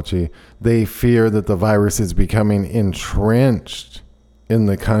 like Fauci, they fear that the virus is becoming entrenched in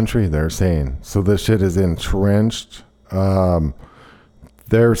the country, they're saying. So this shit is entrenched.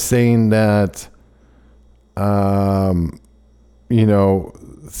 They're saying that, you know,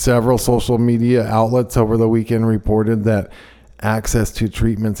 several social media outlets over the weekend reported that access to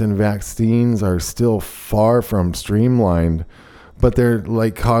treatments and vaccines are still far from streamlined, but they're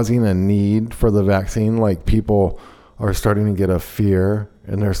like causing a need for the vaccine. Like people are starting to get a fear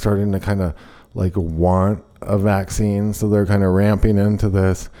and they're starting to kind of like want a vaccine. So they're kind of ramping into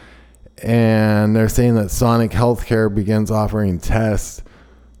this. And they're saying that Sonic Healthcare begins offering tests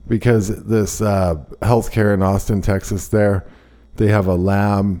because this healthcare in Austin, Texas, they have a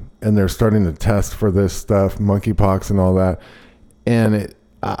lab and they're starting to test for this stuff, monkeypox and all that. And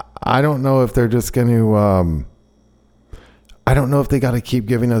I don't know if they're just going to, I don't know if they got to keep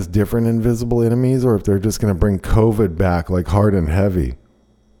giving us different invisible enemies or if they're just going to bring COVID back like hard and heavy.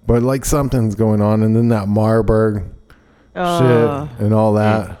 But like something's going on. And then that Marburg shit and all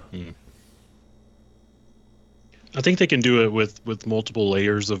that. Mm-hmm. I think they can do it with multiple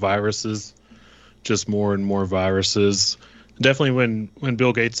layers of viruses, just more and more viruses. Definitely when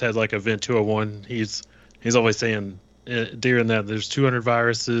Bill Gates had like Event 201, he's always saying during that there's 200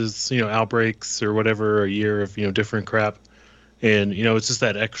 viruses, outbreaks or whatever a year of, different crap. And, it's just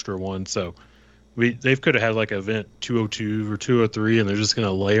that extra one. So they could have had like Event 202 or 203, and they're just going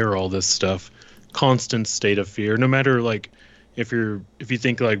to layer all this stuff. Constant state of fear. No matter like if you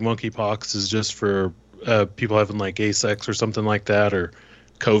think like monkeypox is just for people having like gay sex or something like that, or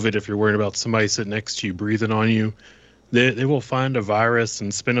COVID if you're worried about somebody sitting next to you breathing on you, they will find a virus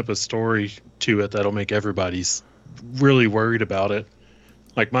and spin up a story to it that'll make everybody's really worried about it.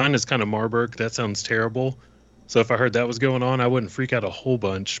 Like mine is kind of Marburg. That sounds terrible. So if I heard that was going on, I wouldn't freak out a whole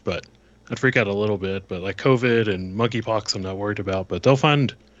bunch, but I'd freak out a little bit. But like COVID and monkeypox, I'm not worried about. But they'll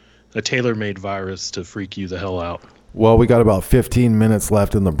find a tailor-made virus to freak you the hell out. Well, we got about 15 minutes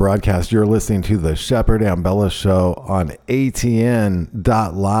left in the broadcast. You're listening to the Shepard and Bella Show on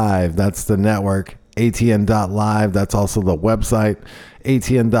ATN.live. That's the network. ATN.live. That's also the website.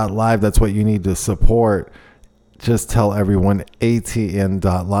 ATN.live. That's what you need to support. Just tell everyone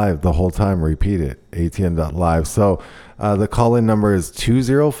ATN.live the whole time. Repeat it. ATN.live. So the call-in number is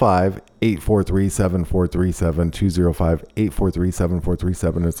 205-843-7437.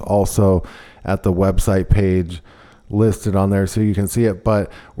 205-843-7437. It's also at the website page listed on there so you can see it.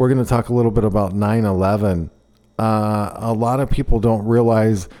 But we're going to talk a little bit about 9/11. A lot of people don't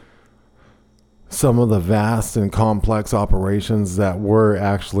realize some of the vast and complex operations that were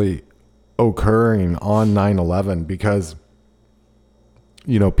actually occurring on 9/11, because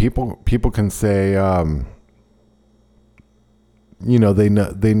people can say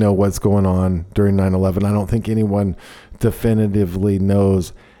they know what's going on during 9/11. I don't think anyone definitively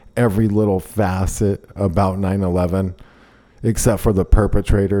knows every little facet about 9/11 except for the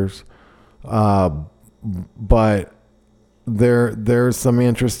perpetrators. But there's some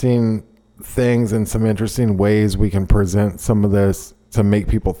interesting things and some interesting ways we can present some of this to make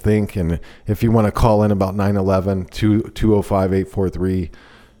people think. And if you want to call in about 9/11, 205-843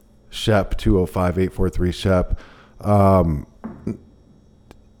 SHEP, 205-843 SHEP.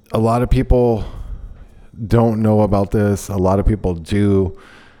 A lot of people don't know about this. A lot of people do.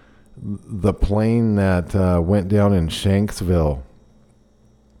 The plane that went down in Shanksville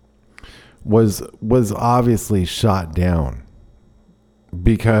was obviously shot down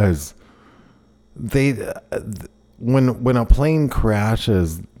because when a plane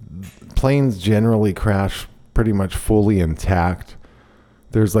crashes, planes generally crash pretty much fully intact.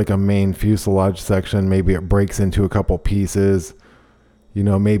 There's like a main fuselage section. Maybe it breaks into a couple pieces.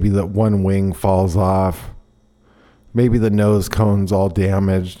 Maybe that one wing falls off. Maybe the nose cone's all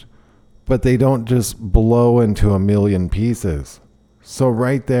damaged. But they don't just blow into a million pieces. So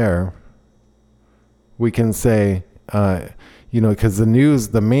right there, we can say, because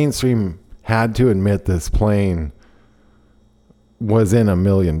the mainstream had to admit this plane was in a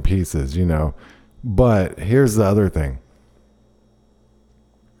million pieces, But here's the other thing.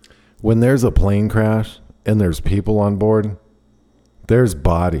 When there's a plane crash and there's people on board, there's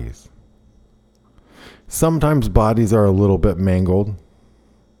bodies. Sometimes bodies are a little bit mangled.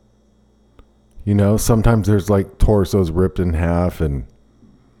 Sometimes there's like torsos ripped in half and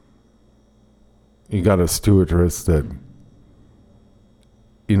you got a stewardess that,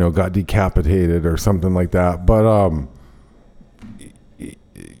 got decapitated or something like that. But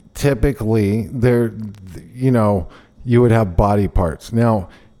typically you would have body parts. Now,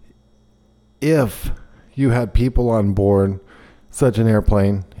 if you had people on board such an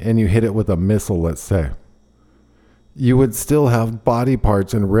airplane and you hit it with a missile, let's say, you would still have body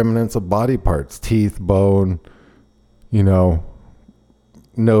parts and remnants of body parts, teeth, bone,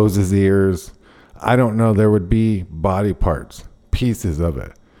 noses, ears. I don't know. There would be body parts, pieces of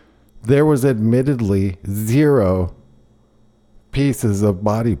it. There was admittedly 0 pieces of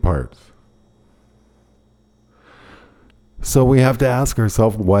body parts. So we have to ask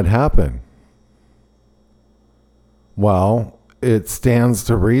ourselves, what happened? Well, it stands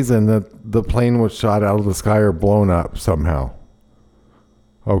to reason that the plane was shot out of the sky or blown up somehow.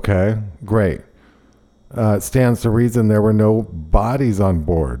 Okay, great. It stands to reason there were no bodies on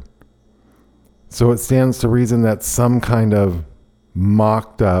board. So it stands to reason that some kind of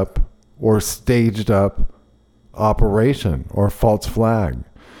mocked up or staged up operation or false flag.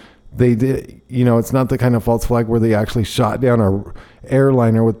 They did, it's not the kind of false flag where they actually shot down a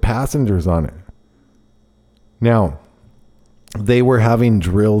airliner with passengers on it. Now, they were having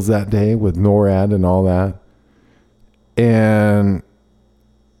drills that day with NORAD and all that. And,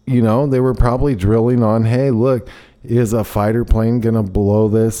 they were probably drilling on, hey, look, is a fighter plane going to blow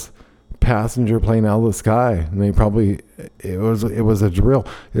this passenger plane out of the sky? And they probably, it was a drill.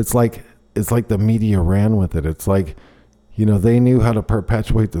 It's like the media ran with it. It's like, they knew how to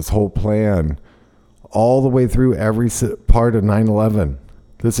perpetuate this whole plan all the way through every part of 9/11.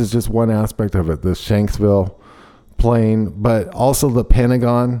 This is just one aspect of it, this Shanksville plane, but also the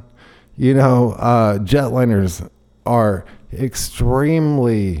Pentagon. Jetliners are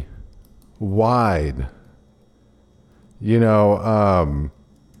extremely wide. Jetliners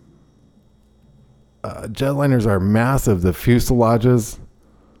are massive. The fuselages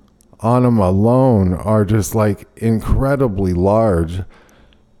on them alone are just like incredibly large.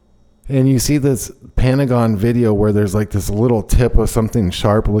 And you see this Pentagon video where there's like this little tip of something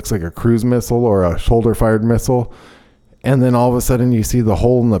sharp. It looks like a cruise missile or a shoulder fired missile. And then all of a sudden you see the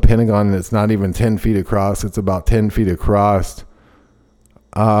hole in the Pentagon and it's not even 10 feet across. It's about 10 feet across.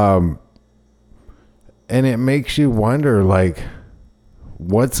 And it makes you wonder, like,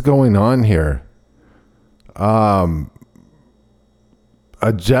 what's going on here?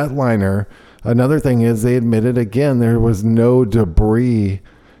 A jetliner. Another thing is they admitted again there was no debris.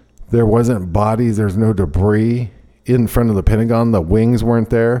 There wasn't bodies. There's no debris in front of the Pentagon. The wings weren't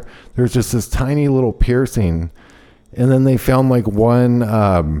there. There's just this tiny little piercing. And then they found like one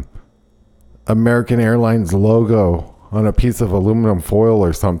American Airlines logo on a piece of aluminum foil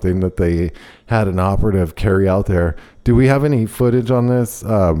or something that they had an operative carry out there. Do we have any footage on this?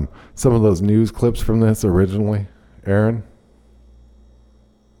 Some of those news clips from this originally, Aaron?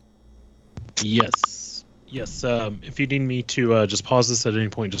 Yes. If you need me to just pause this at any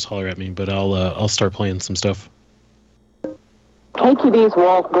point, just holler at me. But I'll start playing some stuff. KQD's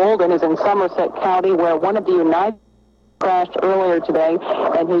Walt Golden is in Somerset County, where one of the United crashed earlier today,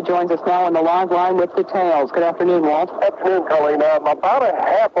 and he joins us now on the live line with details. Good afternoon, Walt. Afternoon, Colleen. About a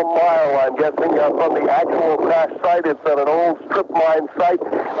half a mile, I'm guessing, from the actual crash site. It's at an old strip mine site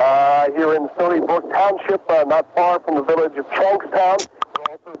here in Stony Brook Township, not far from the village of Chankstown.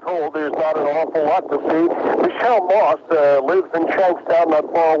 Told there's not an awful lot to see. Michelle Moss lives in Chankstown, not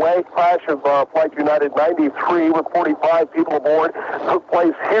far away. Crash of Flight United 93 with 45 people aboard took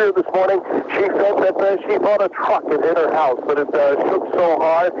place here this morning. She said that she thought a truck had hit her house, but it shook so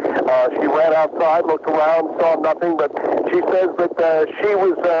hard. She ran outside, looked around, saw nothing, but she says that she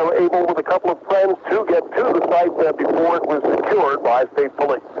was able, with a couple of friends, to get to the site before it was secured by state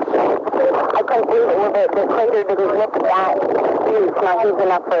police. Okay, the crater that he looked at, now he's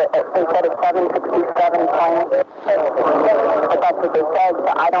been up for, they said, a 767 plane. But that's what they said.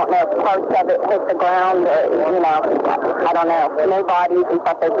 I don't know if parts of it hit the ground, or, I don't know. No bodies. We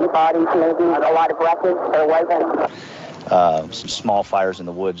thought there'd be bodies, maybe a lot of wreckage. There wasn't. Some small fires in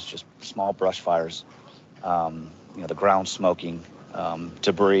the woods, just small brush fires. The ground smoking,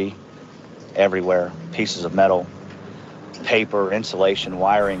 debris everywhere, pieces of metal, paper, insulation,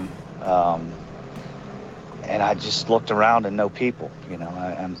 wiring. And I just looked around and no people, and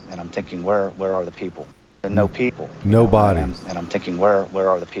I'm thinking, where are the people? And no people. No bodies. And I'm thinking, where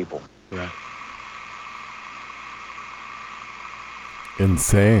are the people? Yeah.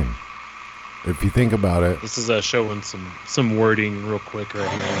 Insane. If you think about it. This is showing some wording real quick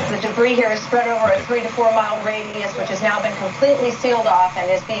right now. The debris here is spread over a 3 to 4 mile radius, which has now been completely sealed off and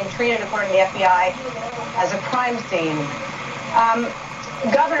is being treated, according to the FBI, as a crime scene.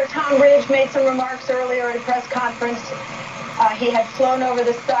 Governor Tom Ridge made some remarks earlier at a press conference. He had flown over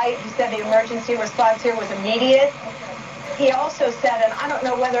the site. He said the emergency response here was immediate. He also said, and I don't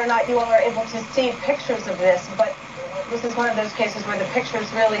know whether or not you all are able to see pictures of this, but this is one of those cases where the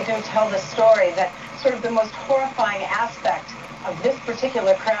pictures really do tell the story, that sort of the most horrifying aspect of this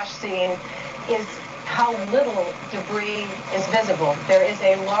particular crash scene is how little debris is visible. There is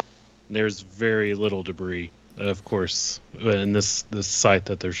a large... There's very little debris, of course, in this site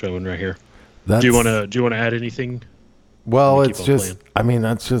that they're showing right here. Do you want to add anything? Well, it's just,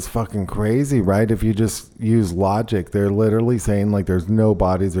 that's just fucking crazy, right? If you just use logic, they're literally saying like there's no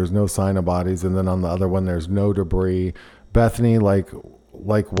bodies, there's no sign of bodies, and then on the other one there's no debris. Bethany, like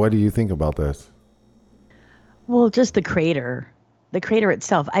what do you think about this? Well, just the crater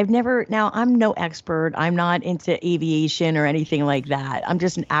itself. I'm no expert. I'm not into aviation or anything like that. I'm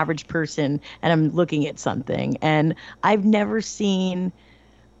just an average person and I'm looking at something, and I've never seen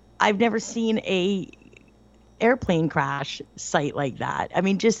airplane crash site like that. I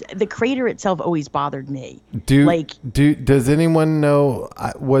mean, just the crater itself always bothered me. Does anyone know,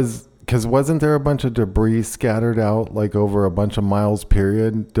 because wasn't there a bunch of debris scattered out like over a bunch of miles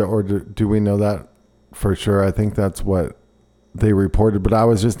period? Or do we know that for sure? I think that's what they reported, but I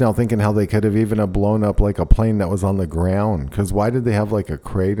was just now thinking how they could have even have blown up like a plane that was on the ground, because why did they have like a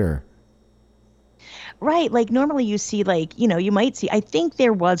crater? Right. Like normally you see like, you might see, I think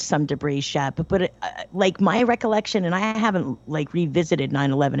there was some debris, Shep, but like my recollection, and I haven't like revisited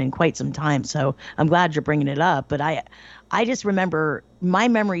 9/11 in quite some time. So I'm glad you're bringing it up. But I just remember my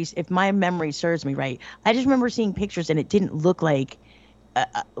memories, if my memory serves me right, I just remember seeing pictures and it didn't look like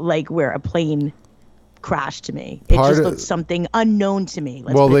where a plane crashed to me. It just looked something unknown to me.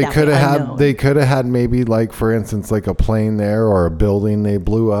 Well, they could have had maybe like, for instance, like a plane there or a building they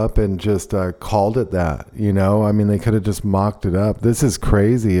blew up and just called it that, I mean, they could have just mocked it up. This is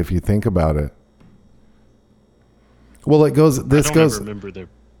crazy if you think about it. Well,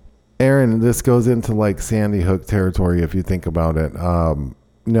 Aaron, this goes into like Sandy Hook territory if you think about it. A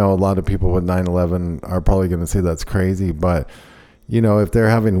lot of people with 9/11 are probably going to say that's crazy, but if they're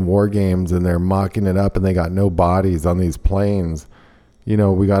having war games and they're mocking it up and they got no bodies on these planes,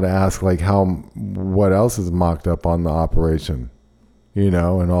 we got to ask like what else is mocked up on the operation,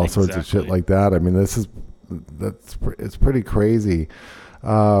 and all sorts of shit like that. I mean, it's pretty crazy.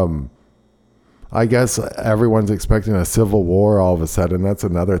 I guess everyone's expecting a civil war all of a sudden. That's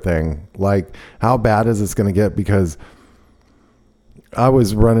another thing. Like, how bad is this going to get? Because I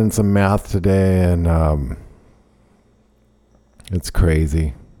was running some math today and, it's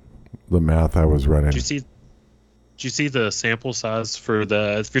crazy, the math I was running. Did you see the sample size for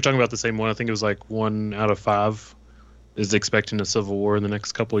if you're talking about the same one, I think it was like 1 out of 5 is expecting a civil war in the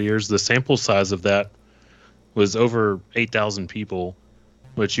next couple of years. The sample size of that was over 8,000 people,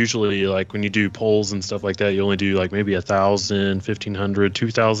 which usually like when you do polls and stuff like that, you only do like maybe 1,000, 1,500,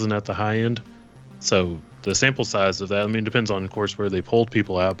 2,000 at the high end. So the sample size of that, I mean, it depends on, of course, where they polled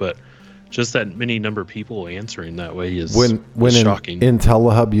people at, but just that many number of people answering that way is shocking. In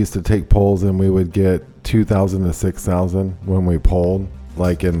Telehub used to take polls and we would get 2,000 to 6,000 when we polled,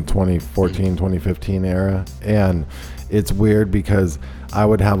 like in 2014, 2015 era. And it's weird because I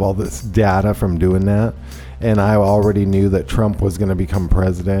would have all this data from doing that. And I already knew that Trump was going to become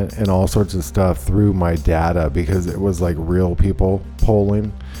president and all sorts of stuff through my data because it was like real people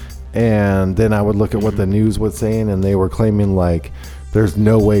polling. And then I would look at what the news was saying and they were claiming like, there's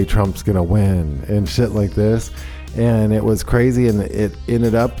no way Trump's going to win and shit like this. And it was crazy. And it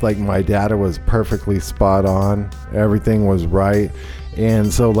ended up like my data was perfectly spot on. Everything was right.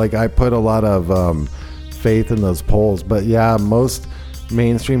 And so like I put a lot of faith in those polls. But yeah, most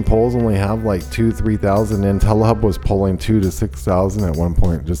mainstream polls only have like 2,000-3,000. And Telehub was polling 2,000 to 6,000 at one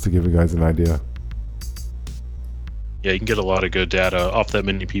point, just to give you guys an idea. Yeah, you can get a lot of good data off that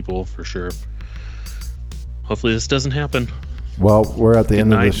many people for sure. Hopefully this doesn't happen. Well, we're at the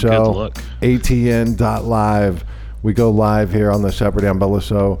end of the show. ATN.live. We go live here on the Shepherd and Bella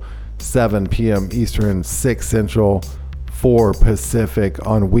Show, 7 p.m. Eastern, 6 Central, 4 Pacific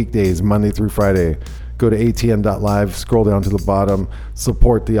on weekdays, Monday through Friday. Go to ATN.live, scroll down to the bottom,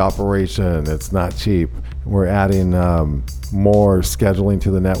 support the operation. It's not cheap. We're adding more scheduling to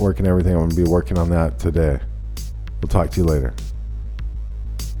the network and everything. I'm going to be working on that today. We'll talk to you later.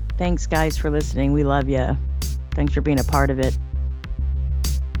 Thanks, guys, for listening. We love you. Thanks for being a part of it.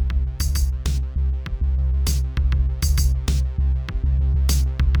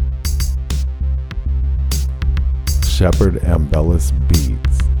 Shepherd and Bellis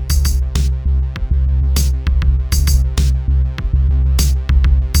Beats.